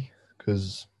Thursday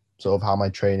because sort of how my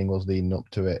training was leading up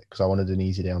to it because I wanted an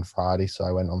easy day on Friday, so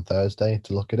I went on Thursday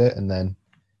to look at it, and then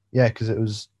yeah, because it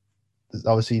was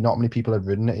obviously not many people had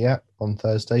ridden it yet on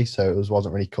Thursday, so it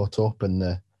wasn't really cut up, and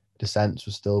the descents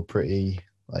were still pretty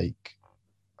like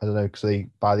I don't know because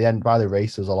by the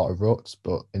race there was a lot of ruts,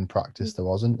 but in practice there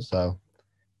wasn't. So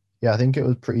yeah, I think it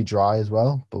was pretty dry as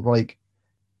well, but like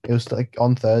it was like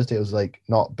on Thursday, it was like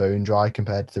not bone dry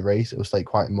compared to the race. It was like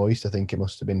quite moist. I think it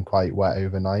must have been quite wet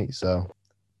overnight. So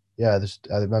yeah,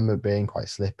 I remember it being quite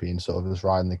slippy and sort of just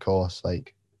riding the course,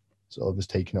 like sort of just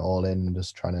taking it all in and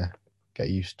just trying to get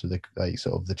used to the like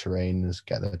sort of the terrain and just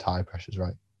get the tire pressures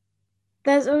right.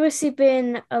 There's obviously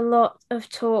been a lot of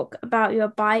talk about your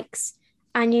bikes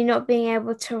and you not being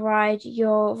able to ride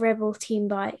your Rebel team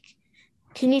bike.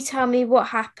 Can you tell me what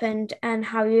happened and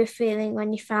how you were feeling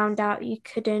when you found out you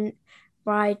couldn't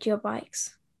ride your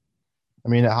bikes? I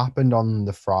mean, it happened on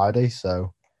the Friday,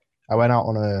 so I went out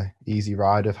on a easy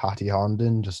ride of Hattie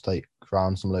Harnden, just like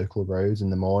around some local roads in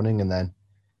the morning, and then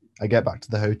I get back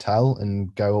to the hotel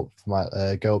and go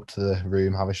up to the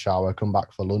room, have a shower, come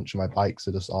back for lunch, and my bikes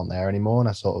are just aren't there anymore. And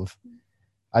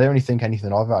I didn't really think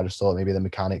anything of it. I just thought maybe the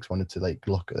mechanics wanted to like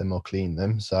look at them or clean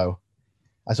them. So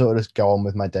I sort of just go on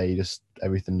with my day, just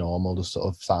everything normal, just sort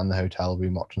of sat in the hotel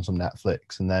room watching some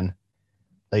Netflix. And then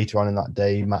later on in that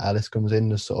day, Matt Ellis comes in,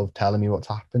 just sort of telling me what's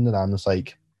happened. And I'm just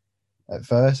like, at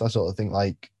first, I sort of think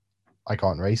like, I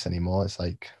can't race anymore. It's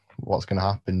like, what's going to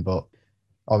happen? But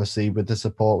obviously, with the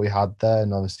support we had there,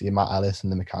 and obviously Matt Ellis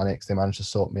and the mechanics, they managed to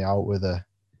sort me out with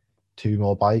two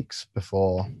more bikes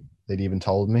before they'd even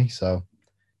told me. So,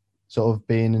 sort of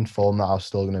being informed that I was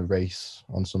still going to race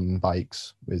on some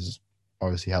bikes was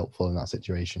obviously helpful in that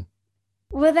situation.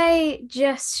 Were they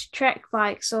just Trek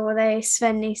bikes or were they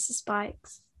Sven Nyss's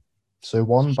bikes? So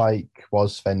one bike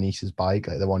was Sven Nyss's bike,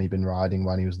 like the one he'd been riding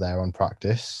when he was there on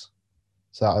practice.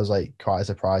 So that was like quite a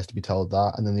surprise to be told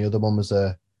that. And then the other one was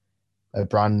a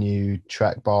brand new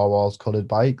Trek Bar Walls coloured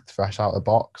bike, fresh out of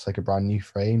box, like a brand new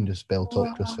frame, just built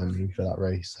up just for me for that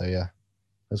race. So yeah,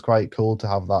 it was quite cool to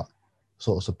have that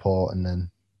sort of support, and then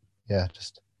yeah,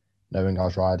 just knowing I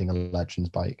was riding a Legends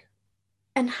bike.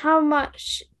 And how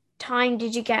much time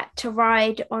did you get to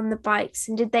ride on the bikes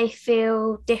and did they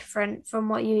feel different from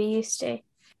what you were used to?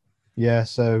 Yeah,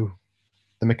 so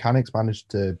the mechanics managed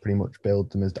to pretty much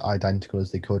build them as identical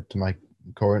as they could to my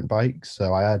current bikes.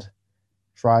 So I had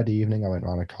Friday evening, I went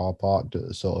around a car park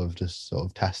to sort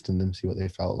of testing them, see what they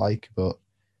felt like.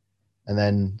 And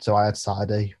then so I had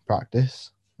Saturday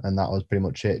practice, and that was pretty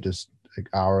much it. Just an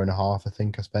hour and a half, I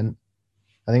think I spent.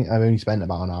 I think I've only spent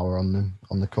about an hour on them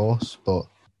on the course, but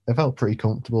they felt pretty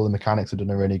comfortable. The mechanics had done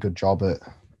a really good job at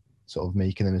sort of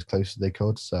making them as close as they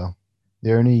could. So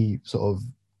the only sort of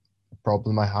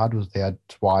problem I had was they had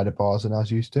wider bars than I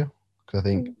was used to. Because I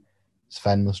think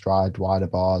Sven must ride wider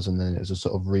bars, and then it was just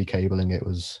sort of recabling. It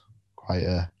was quite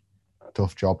a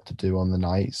tough job to do on the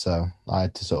night, so I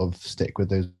had to sort of stick with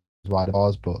those wider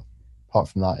bars. But apart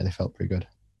from that, they felt pretty good.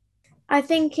 I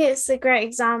think it's a great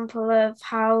example of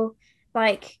how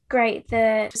great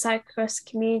the cyclocross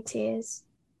community is.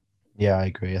 Yeah, I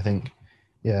agree. I think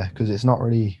yeah, because it's not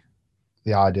really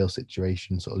the ideal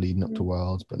situation sort of leading up to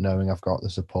Worlds, but knowing I've got the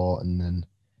support and then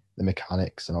the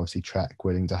mechanics and obviously Trek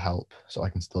willing to help so I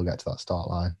can still get to that start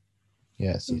line.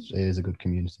 Yeah, it is a good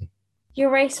community.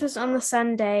 Your race was on the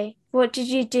Sunday. What did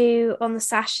you do on the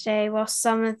Saturday while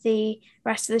some of the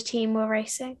rest of the team were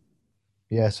racing?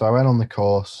 Yeah, so I went on the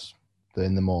course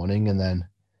in the morning and then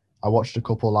I watched a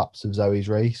couple laps of Zoe's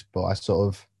race, but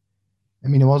I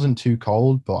mean, it wasn't too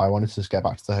cold, but I wanted to just get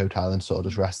back to the hotel and sort of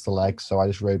just rest the legs. So I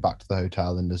just rode back to the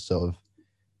hotel and just sort of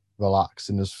relax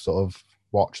and just sort of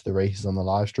watch the races on the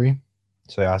live stream.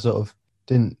 So yeah, I sort of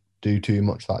didn't do too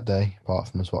much that day apart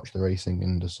from just watch the racing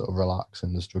and just sort of relax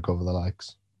and just recover the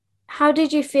legs. How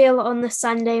did you feel on the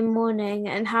Sunday morning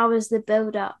and how was the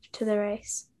build up to the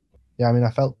race? Yeah, I mean,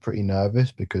 I felt pretty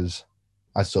nervous because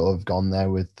I sort of gone there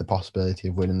with the possibility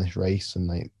of winning this race, and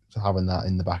like having that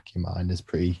in the back of your mind is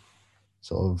pretty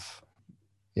sort of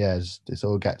yeah, it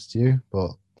sort of gets to you.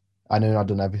 But I know I've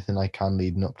done everything I can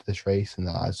leading up to this race, and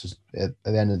that it's just at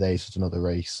the end of the day, it's just another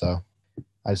race. So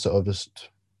I sort of just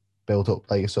built up,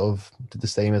 like, sort of did the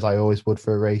same as I always would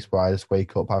for a race, where I just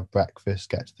wake up, have breakfast,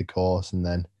 get to the course, and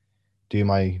then do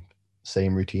my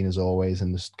same routine as always,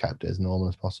 and just kept it as normal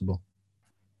as possible.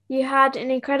 You had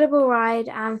an incredible ride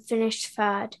and finished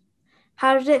third.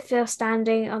 How did it feel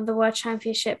standing on the World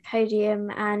Championship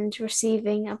podium and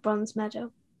receiving a bronze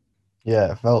medal?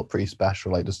 Yeah, it felt pretty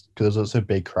special, like, just because there's such a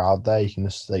big crowd there. You can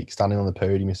just, like, standing on the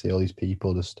podium, you see all these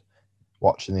people just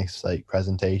watching this, like,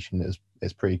 presentation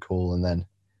is pretty cool. And then,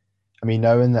 I mean,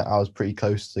 knowing that I was pretty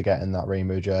close to getting that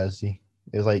rainbow jersey,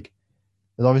 it was like,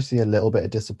 there's obviously a little bit of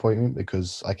disappointment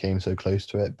because I came so close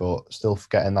to it, but still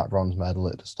getting that bronze medal,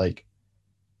 it just, like,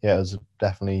 yeah, it was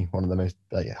definitely one of the most,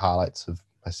 like, highlights of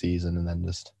my season. And then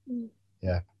just,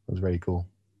 yeah, it was really cool.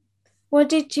 What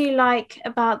did you like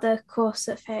about the course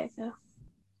at Fayetteville?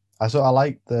 I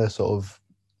liked the sort of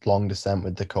long descent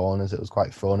with the corners. It was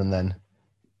quite fun. And then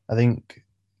I think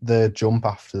the jump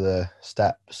after the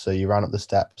steps. So you ran up the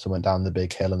steps and went down the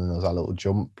big hill, and then there was that little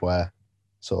jump where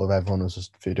sort of everyone was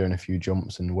just doing a few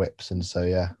jumps and whips. And so,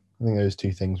 yeah, I think those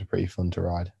two things were pretty fun to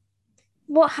ride.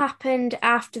 What happened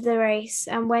after the race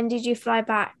and when did you fly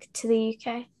back to the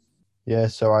UK? Yeah,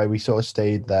 so we sort of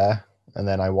stayed there, and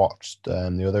then I watched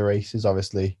the other races.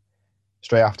 Obviously,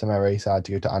 straight after my race, I had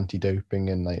to go to anti-doping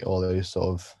and, like, all those sort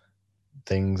of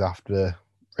things after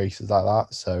races like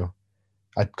that. So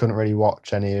I couldn't really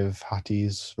watch any of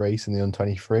Hattie's race in the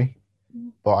under-23,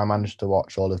 but I managed to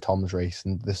watch all of Tom's race,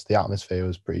 and the atmosphere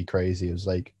was pretty crazy. It was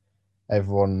like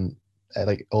everyone,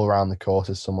 like, all around the course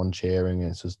is someone cheering,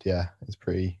 and it's just, yeah, it's a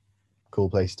pretty cool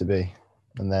place to be.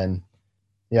 And then,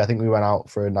 yeah, I think we went out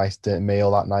for a nice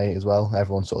meal that night as well.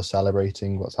 Everyone sort of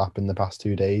celebrating what's happened the past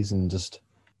 2 days and just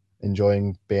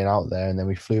enjoying being out there. And then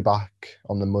we flew back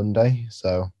on the Monday,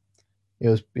 so it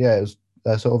was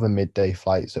sort of a midday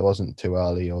flight, so it wasn't too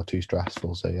early or too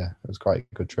stressful. So yeah, it was quite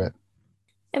a good trip.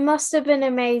 It must have been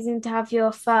amazing to have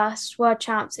your first World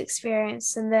Champs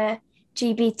experience and the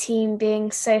GB team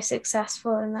being so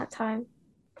successful in that time.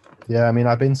 Yeah, I mean,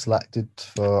 I've been selected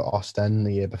for Ostend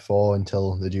the year before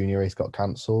until the junior race got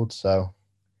cancelled. So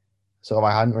sort of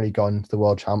I hadn't really gone to the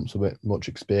World Champs with much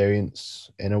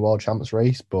experience in a World Champs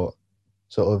race, but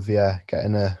sort of, yeah,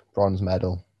 getting a bronze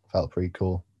medal felt pretty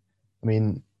cool. I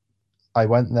mean, I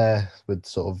went there with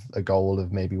sort of a goal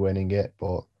of maybe winning it,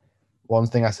 but one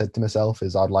thing I said to myself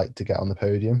is I'd like to get on the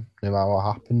podium no matter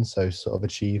what happens. So sort of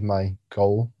achieve my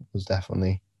goal was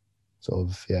definitely sort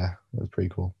of, yeah, it was pretty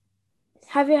cool.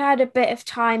 Have you had a bit of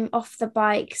time off the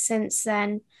bike since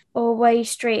then, or were you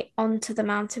straight onto the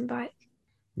mountain bike?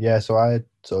 Yeah, so I had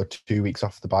sort of 2 weeks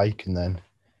off the bike, and then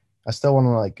I still went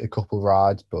on, like, a couple of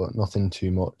rides, but nothing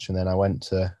too much. And then I went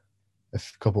to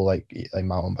couple, like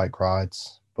mountain bike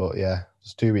rides. But yeah,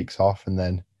 just 2 weeks off, and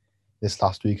then this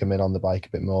last week I'm in on the bike a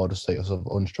bit more, just like sort of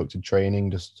unstructured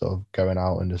training, just sort of going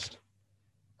out and just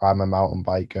ride my mountain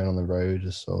bike, going on the road,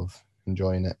 just sort of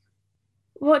enjoying it.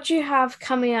 What do you have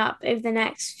coming up over the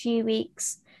next few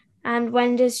weeks? And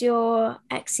when does your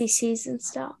XC season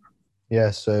start? Yeah,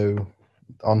 so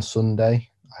on Sunday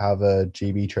I have a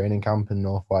GB training camp in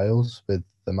North Wales with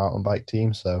the mountain bike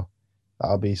team, so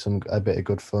that'll be a bit of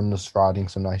good fun, just riding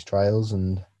some nice trails.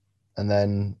 And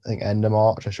then I think end of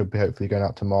March I should be hopefully going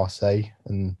out to Marseille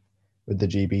and with the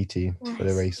GB team for the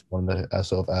Nice. race, one of the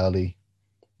sort of early,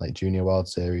 like, Junior World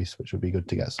Series, which would be good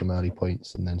to get some early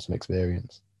points and then some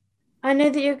experience. I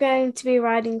know that you're going to be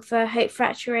riding for Hope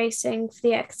Fracture Racing for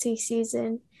the XC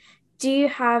season. Do you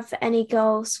have any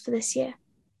goals for this year?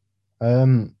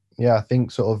 Yeah, I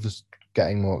think sort of just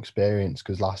getting more experience,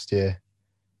 because last year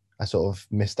I sort of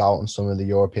missed out on some of the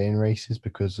European races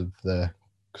because of the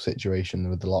situation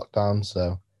with the lockdown.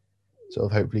 So sort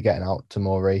of hopefully getting out to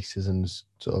more races and just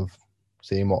sort of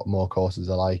seeing what more courses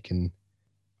are like. And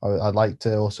I'd like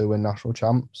to also win national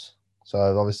champs. So I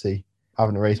obviously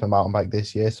haven't raced my mountain bike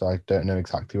this year, so I don't know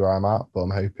exactly where I'm at, but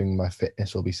I'm hoping my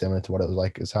fitness will be similar to what it was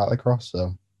like at cyclocross.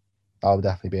 So that will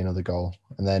definitely be another goal.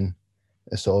 And then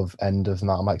the sort of end of the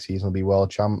mountain bike season will be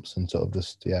world champs, and sort of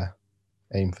just, yeah,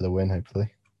 aim for the win, hopefully.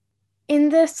 In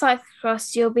the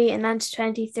cyclocross, you'll be in under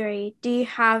 23. Do you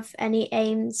have any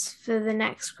aims for the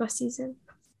next cross season?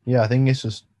 Yeah, I think it's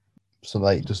just some,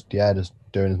 like, just, yeah, just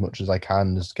doing as much as I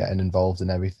can, just getting involved in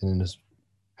everything, and just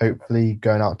hopefully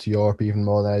going out to Europe even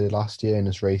more than I did last year, and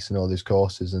just racing all these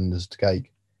courses, and just,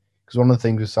 like, because one of the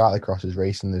things with cyclocross is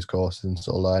racing those courses and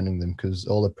sort of learning them, because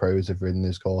all the pros have ridden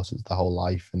those courses their whole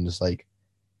life, and just, like,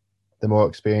 the more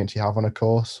experience you have on a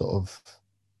course,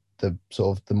 the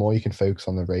more you can focus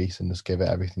on the race and just give it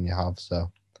everything you have.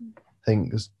 So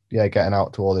think getting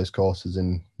out to all those courses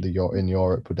in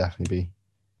Europe would definitely be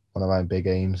one of my big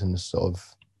aims, and just sort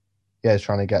of just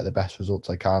trying to get the best results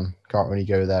I can. Can't really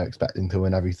go there expecting to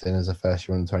win everything as a first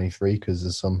year under 23 because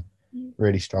there's some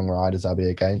really strong riders I'll be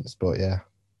against. But yeah,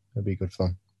 it'll be good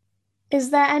fun. Is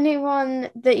there anyone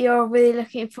that you're really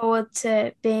looking forward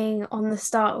to being on the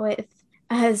start with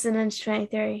as an under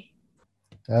 23?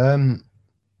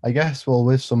 I guess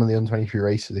with some of the under 23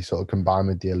 races, they sort of combine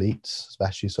with the elites,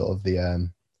 especially sort of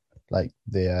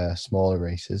the smaller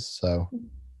races. So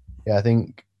yeah, I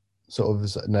think sort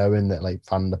of knowing that like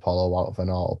Van der Poel or Wout van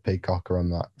Aert or Pidcock are on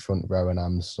that front row and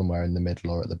I'm somewhere in the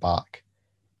middle or at the back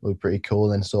would be pretty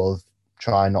cool. And sort of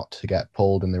try not to get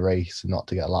pulled in the race and not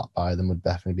to get lapped by them would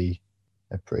definitely be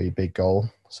a pretty big goal.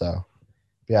 So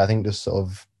yeah, I think just sort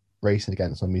of racing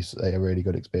against them is a really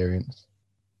good experience.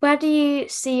 Where do you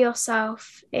see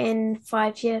yourself in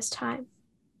 5 years' time?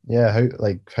 Yeah,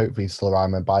 hopefully still ride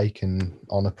my bike and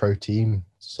on a pro team,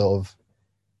 sort of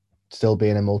still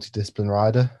being a multidiscipline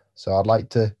rider. So I'd like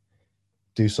to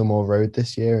do some more road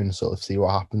this year and sort of see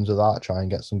what happens with that, try and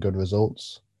get some good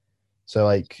results. So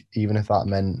like even if that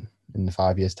meant in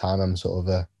 5 years' time I'm sort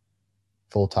of a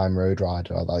full-time road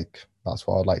rider, that's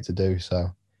what I'd like to do. So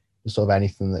just sort of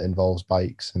anything that involves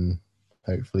bikes and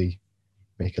hopefully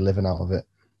make a living out of it.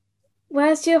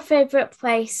 Where's your favourite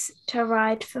place to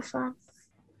ride for fun?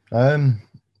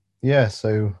 Yeah,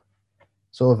 so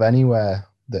sort of anywhere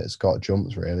that's got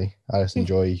jumps really. I just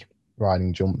enjoy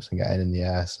riding jumps and getting in the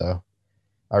air. So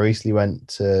I recently went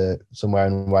to somewhere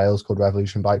in Wales called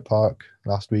Revolution Bike Park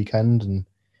last weekend and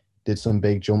did some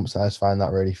big jumps. And I just find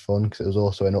that really fun because it was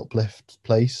also an uplift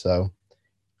place. So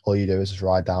all you do is just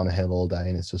ride down a hill all day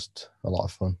and it's just a lot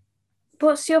of fun.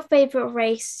 What's your favourite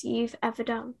race you've ever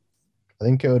done? I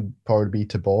think it would probably be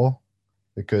Tabor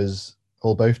because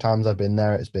both times I've been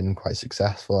there, it's been quite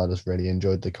successful. I just really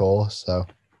enjoyed the course. So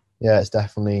yeah, it's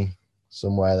definitely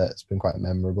somewhere that's been quite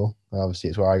memorable. And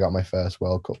obviously, it's where I got my first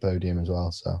World Cup podium as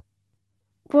well. So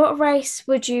What race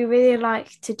would you really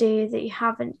like to do that you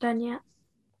haven't done yet?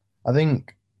 I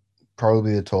think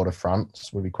probably the Tour de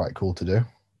France would be quite cool to do.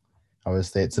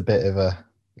 Obviously, it's a bit of a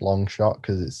long shot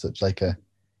because it's such like a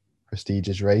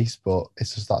prestigious race, but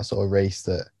it's just that sort of race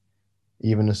that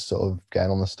even just sort of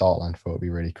getting on the start line for it would be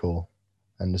really cool.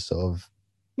 And just sort of,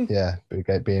 yeah,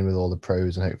 being with all the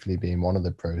pros and hopefully being one of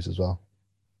the pros as well.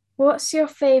 What's your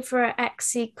favourite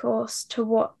XC course to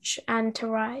watch and to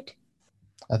ride?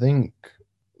 I think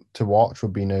to watch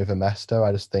would be Nova Mesto.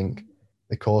 I just think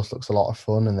the course looks a lot of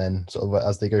fun, and then sort of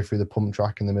as they go through the pump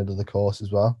track in the middle of the course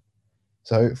as well.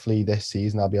 So hopefully this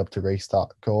season I'll be able to race that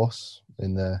course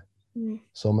in the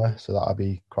summer. So that'll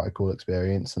be quite a cool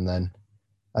experience. And then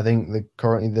I think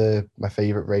my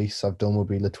favourite race I've done would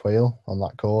be La Tuile on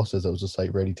that course, as it was just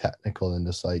like really technical and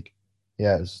just like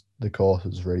the course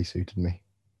has really suited me.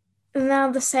 And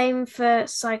now the same for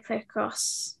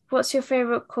cyclocross. What's your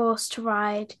favourite course to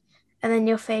ride and then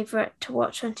your favourite to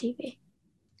watch on TV?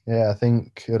 Yeah, I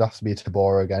think it would have to be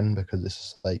Tabora again because it's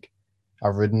just like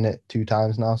I've ridden it 2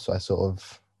 times now, so I sort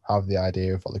of have the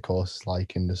idea of what the course is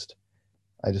like and it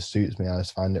just suits me. I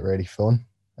just find it really fun.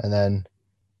 And then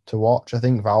to watch, I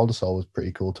think Val di Sole was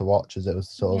pretty cool to watch as it was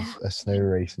sort of a snow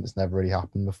race and it's never really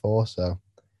happened before. So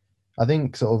I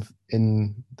think sort of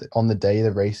on the day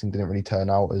the racing didn't really turn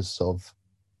out as sort of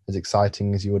as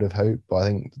exciting as you would have hoped, but I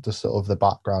think just sort of the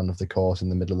background of the course in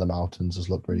the middle of the mountains just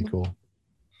looked really cool.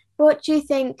 What do you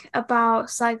think about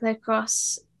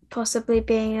cyclocross possibly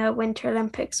being a Winter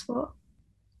Olympic sport?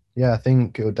 Yeah, I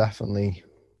think it would definitely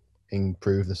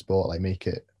improve the sport, like make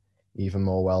it even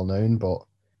more well known. But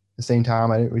at the same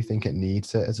time, I don't really think it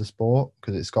needs it as a sport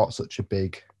because it's got such a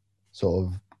big sort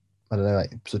of, I don't know,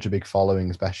 like such a big following,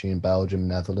 especially in Belgium,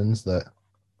 Netherlands, that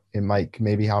it might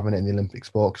maybe having it in the Olympic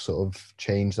sport sort of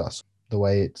change the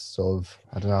way it's sort of,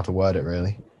 I don't know how to word it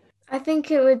really. I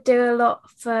think it would do a lot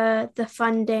for the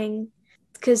funding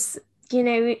because,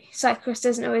 cyclocross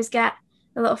doesn't always get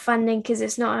a lot of funding because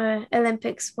it's not an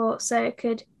Olympic sport. So it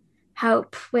could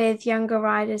help with younger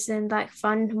riders and like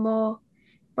fund more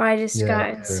riders to go Yeah,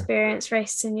 experience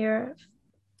races in Europe.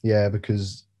 yeah,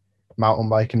 because mountain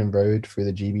biking and road through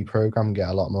the GB program get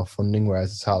a lot more funding,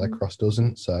 whereas the cyclocross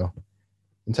doesn't. So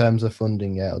in terms of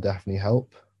funding, yeah, it'll definitely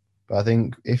help. But I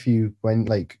think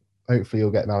hopefully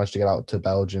you'll manage to get out to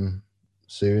Belgium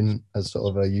soon as sort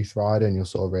of a youth rider, and you'll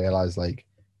sort of realize like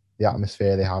the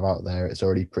atmosphere they have out there, it's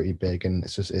already pretty big, and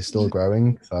it's still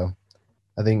growing. So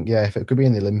I think if it could be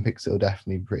in the Olympics, it'll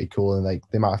definitely be pretty cool, and like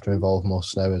they might have to involve more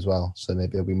snow as well. So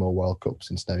maybe there'll be more World Cups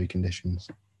in snowy conditions.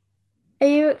 Are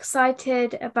you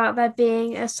excited about there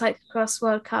being a cyclocross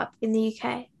World Cup in the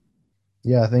UK?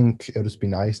 Yeah, I think it'll just be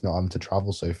nice not having to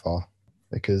travel so far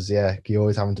because yeah, you're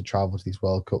always having to travel to these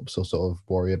World Cups or sort of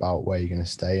worry about where you're going to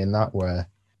stay in that. Where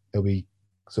it'll be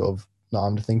sort of not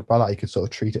having to think about that. You could sort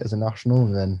of treat it as a national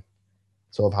and then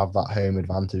sort of have that home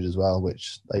advantage as well,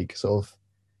 which like sort of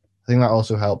I think that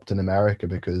also helped in America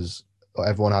because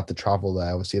everyone had to travel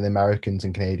there. Obviously, the Americans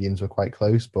and Canadians were quite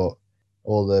close, but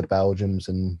all the Belgians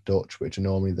and Dutch, which are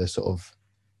normally the sort of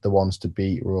the ones to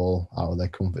beat, were all out of their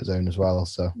comfort zone as well.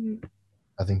 So Mm.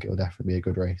 I think it'll definitely be a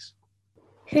good race.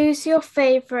 Who's your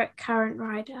favourite current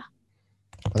rider?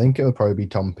 I think it would probably be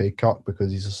Tom Pidcock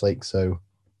because he's just like so,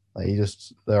 like he's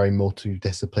just very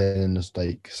multi-disciplined and just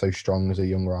like so strong as a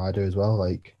young rider as well.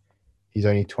 Like he's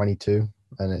only 22,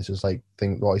 and it's just like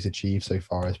think what he's achieved so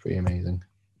far is pretty amazing.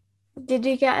 Did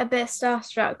you get a bit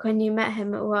starstruck when you met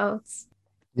him at Worlds?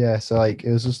 Yeah, so like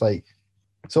it was just like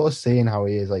sort of seeing how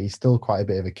he is. Like he's still quite a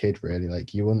bit of a kid, really.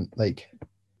 Like you wouldn't like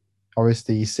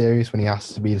obviously he's serious when he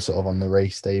has to be sort of on the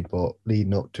race day, but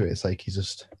leading up to it, it's like he's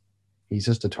just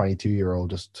a 22-year-old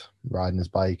just riding his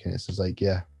bike, and it's just like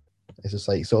yeah, it's just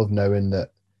like sort of knowing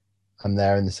that I'm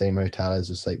there in the same hotel as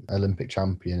this like Olympic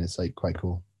champion. It's like quite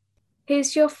cool.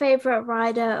 Who's your favourite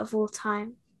rider of all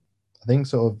time? I think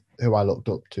sort of who I looked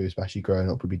up to, especially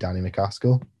growing up, would be Danny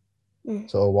McCaskill. Mm.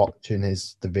 Sort of watching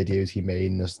the videos he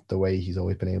made and just the way he's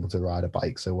always been able to ride a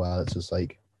bike so well. It's just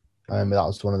like I remember that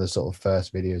was one of the sort of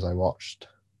first videos I watched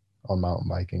on mountain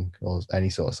biking or any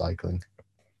sort of cycling.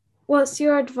 What's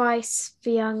your advice for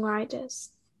young riders?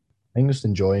 I think just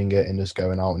enjoying it and just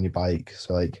going out on your bike.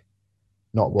 So like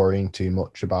not worrying too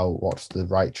much about what's the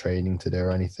right training to do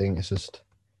or anything. It's just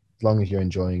as long as you're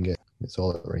enjoying it, it's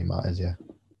all that really matters. Yeah.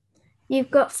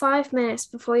 You've got 5 minutes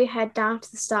before you head down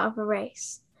to the start of a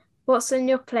race. What's on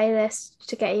your playlist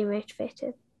to get you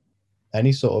motivated?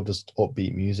 Any sort of just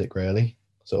upbeat music, really.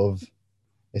 Sort of,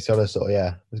 it's got to sort of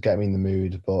yeah, just get me in the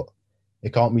mood, but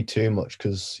it can't be too much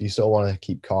because you sort of want to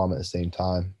keep calm at the same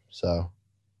time. So,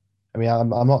 I mean, I'm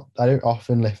not. I don't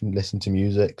often listen to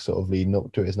music sort of leading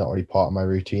up to it. It's not really part of my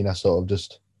routine. I sort of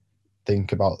just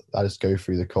think about. I just go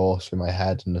through the course through my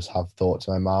head and just have thoughts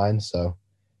in my mind. So,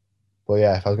 but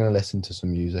yeah, if I was going to listen to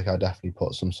some music, I'd definitely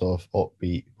put some sort of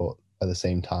upbeat, but at the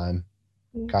same time,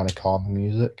 kind of calm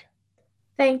music.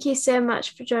 Thank you so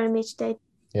much for joining me today.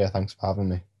 Yeah, thanks for having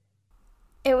me.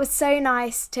 It was so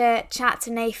nice to chat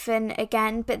to Nathan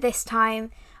again, but this time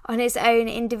on his own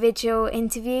individual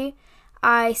interview.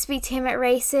 I speak to him at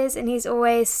races and he's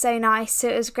always so nice, so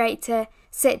it was great to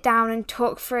sit down and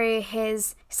talk through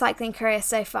his cycling career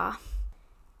so far.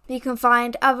 You can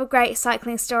find other great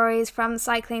cycling stories from the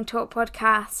Cycling Talk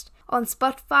podcast on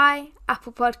Spotify,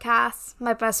 Apple Podcasts,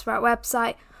 my Buzzsprout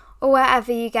website, or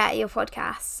wherever you get your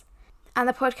podcasts. And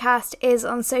the podcast is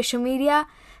on social media,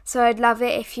 so I'd love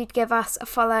it if you'd give us a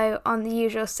follow on the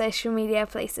usual social media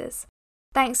places.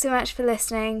 Thanks so much for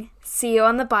listening. See you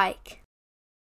on the bike.